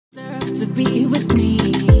deserve to be with me.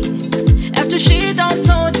 After she done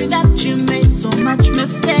told you that you made so much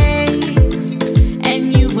mistakes,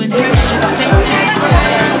 and you and her should take that break.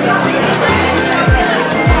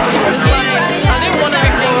 I didn't want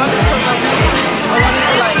anything because I wanted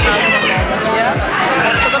to like yeah,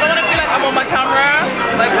 because I don't want to feel like I'm on my camera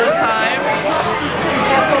like all the time.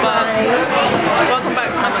 But welcome back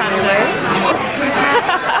to my paradise.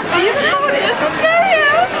 Are you recording?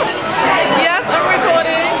 Yes, I'm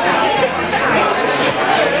recording.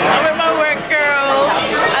 I'm with my work girl,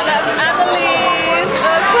 and that's Annalise.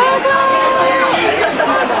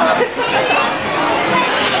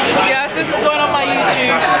 Yes, this is going on my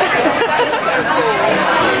YouTube.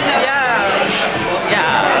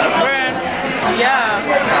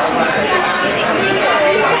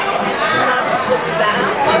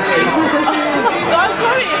 God,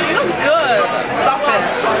 Chloe, you look good. Stop it.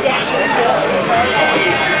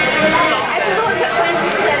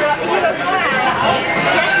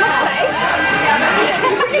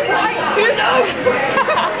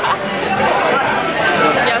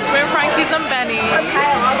 Yes, we're Frankies and Bennies.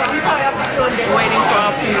 Waiting for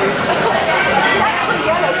our food.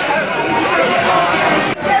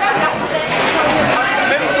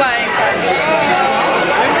 Maybe's like,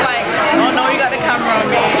 oh no, you got the camera on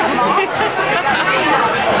me.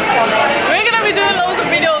 We're gonna be doing loads of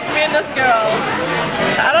videos, me and this girl.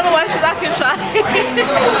 I don't know why she's acting shy.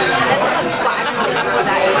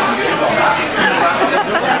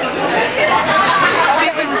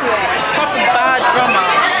 She's into it. Proper bad drummer.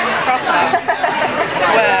 Proper.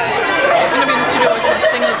 Swear. She's gonna be in the studio with her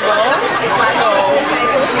sing as well. So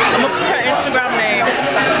I'm gonna put her Instagram name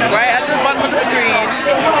right at the bottom of the screen.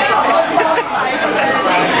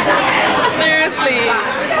 Seriously.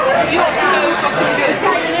 You are so fucking good.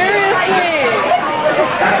 Seriously.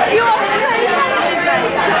 You are so fucking.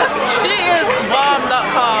 She is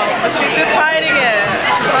bomb.com, but she's just hiding it.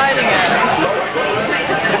 She's hiding it.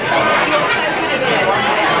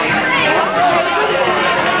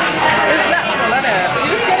 It's natural, isn't it?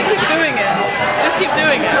 You just gotta keep doing it. Just keep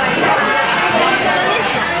doing it.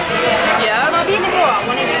 Yeah? I'll be in the bar.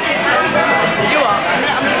 One of these things. You are.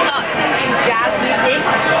 I'm gonna start singing jazz music.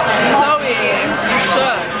 Chloe, you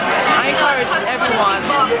should. I encourage everyone.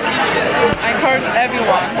 I encourage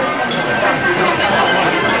everyone.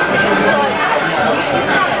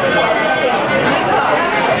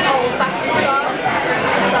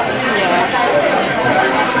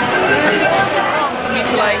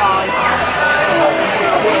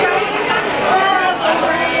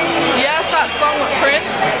 Yes, that song with Prince.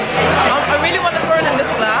 I really want to throw it in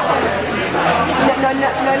this glass.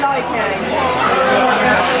 No live now.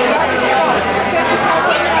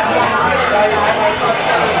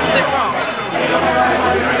 Is it wrong?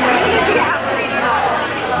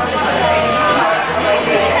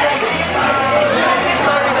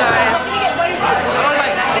 Sorry guys. I don't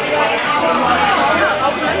like that.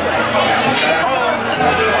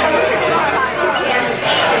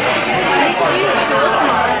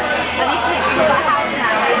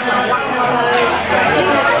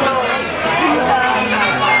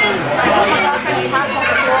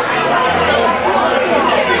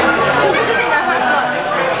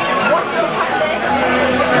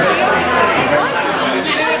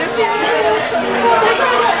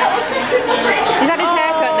 He's had his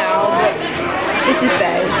haircut now, but this is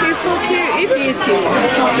babe. He's so cute. He is cute.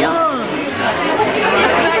 He's so young.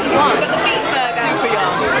 That's what you want. Super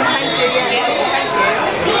young. Thank you,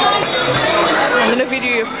 I'm gonna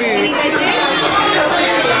video your food.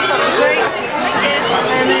 Some fruit,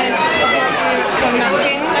 and then some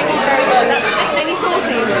napkins. That's any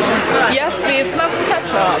sauces? Yes, please. Can I have some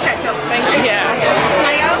ketchup? Ketchup, thank you. Yeah.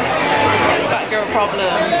 Mayo? That girl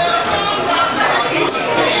problem.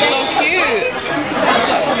 So cute.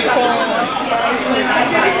 That's some corn.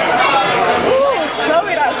 Ooh,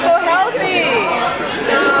 Chloe, that's so healthy.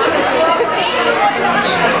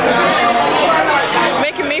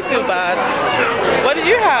 Making me feel bad. What did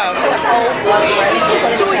you have?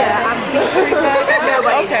 Soya and beetroot burger.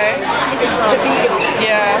 Okay. This is the vegan.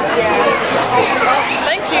 Yeah.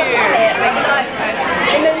 Thank you.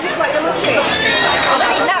 And then just like a little bit.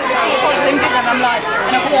 And I'm like,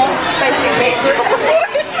 and of course, basically.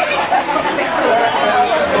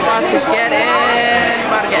 We're about to get in. We're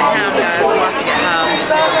about to get ham, guys. We're about to get ham.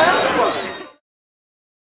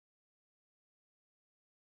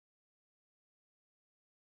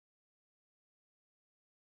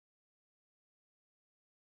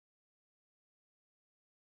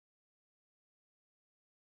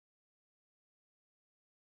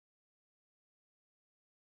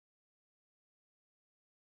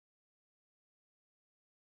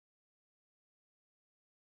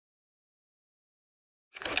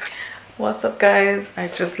 What's up, guys? I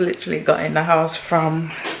just literally got in the house from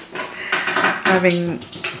having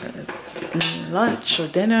lunch or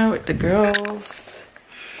dinner with the girls.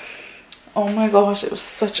 Oh my gosh, it was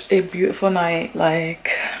such a beautiful night.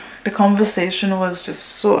 Like, the conversation was just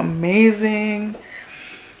so amazing.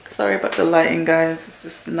 Sorry about the lighting, guys, it's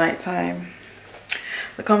just nighttime.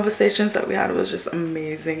 The conversations that we had was just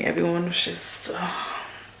amazing. Everyone was just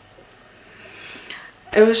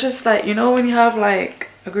it was just like, you know, when you have like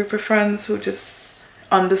a group of friends who just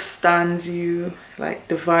understands you, like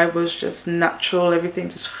the vibe was just natural,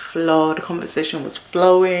 everything just flowed, the conversation was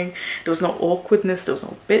flowing, there was no awkwardness, there was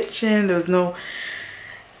no bitching, there was no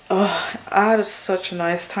I had such a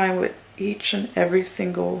nice time with each and every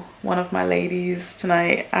single one of my ladies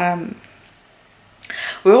tonight.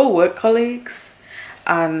 We're all work colleagues,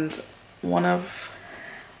 and one of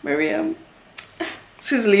Miriam,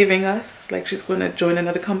 she's leaving us, like she's going to join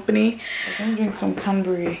another company. I'm going to drink some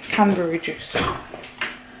cranberry juice.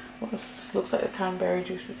 Looks like the cranberry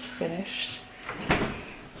juice is finished,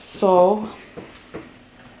 so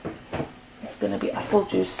it's going to be apple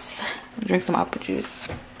juice. I'll drink some apple juice.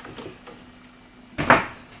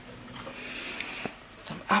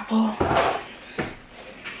 Some apple.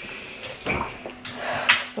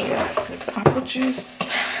 So yes, it's apple juice.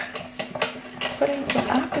 Putting some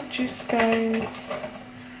apple juice, guys.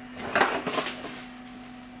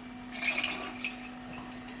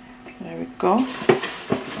 There we go.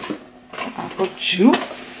 Some apple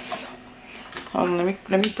juice. Hold on,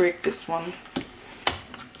 let me break this one.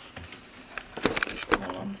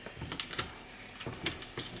 Hold on.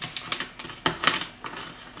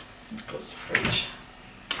 Close the fridge.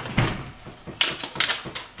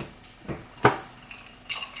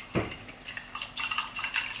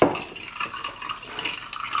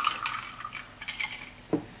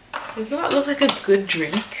 Does that look like a good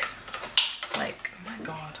drink? Like, oh my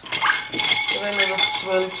god. Give it a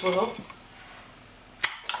little swirl.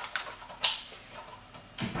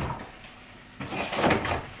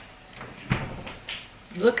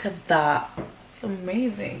 Look at that. It's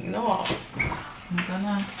amazing. You know what? I'm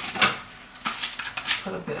gonna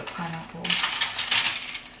put a bit of pineapple.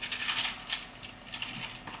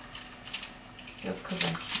 Just because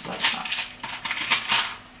I'm cute like that.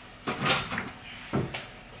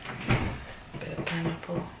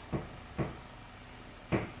 Pineapple.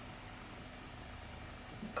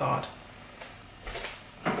 God.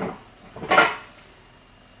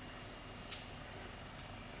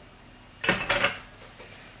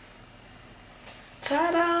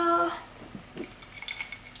 Ta-da!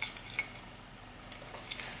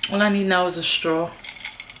 All I need now is a straw.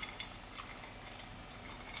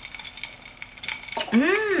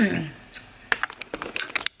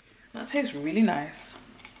 That tastes really nice.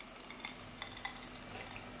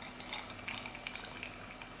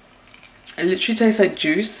 It literally tastes like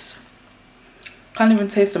juice. Can't even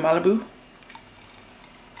taste the Malibu.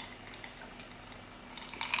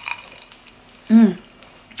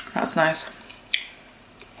 That's nice.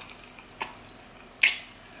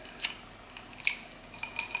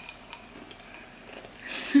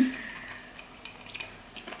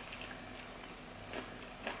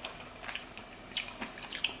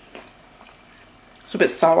 It's a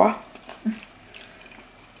bit sour.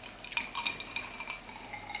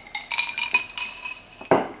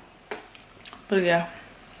 But yeah,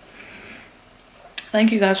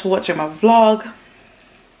 thank you guys for watching my vlog.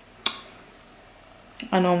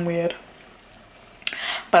 I know I'm weird,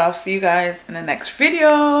 but I'll see you guys in the next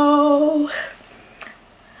video.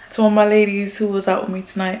 To all my ladies who was out with me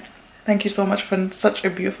tonight, thank you so much for such a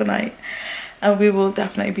beautiful night, and we will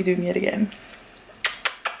definitely be doing it again.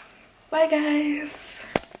 Bye guys.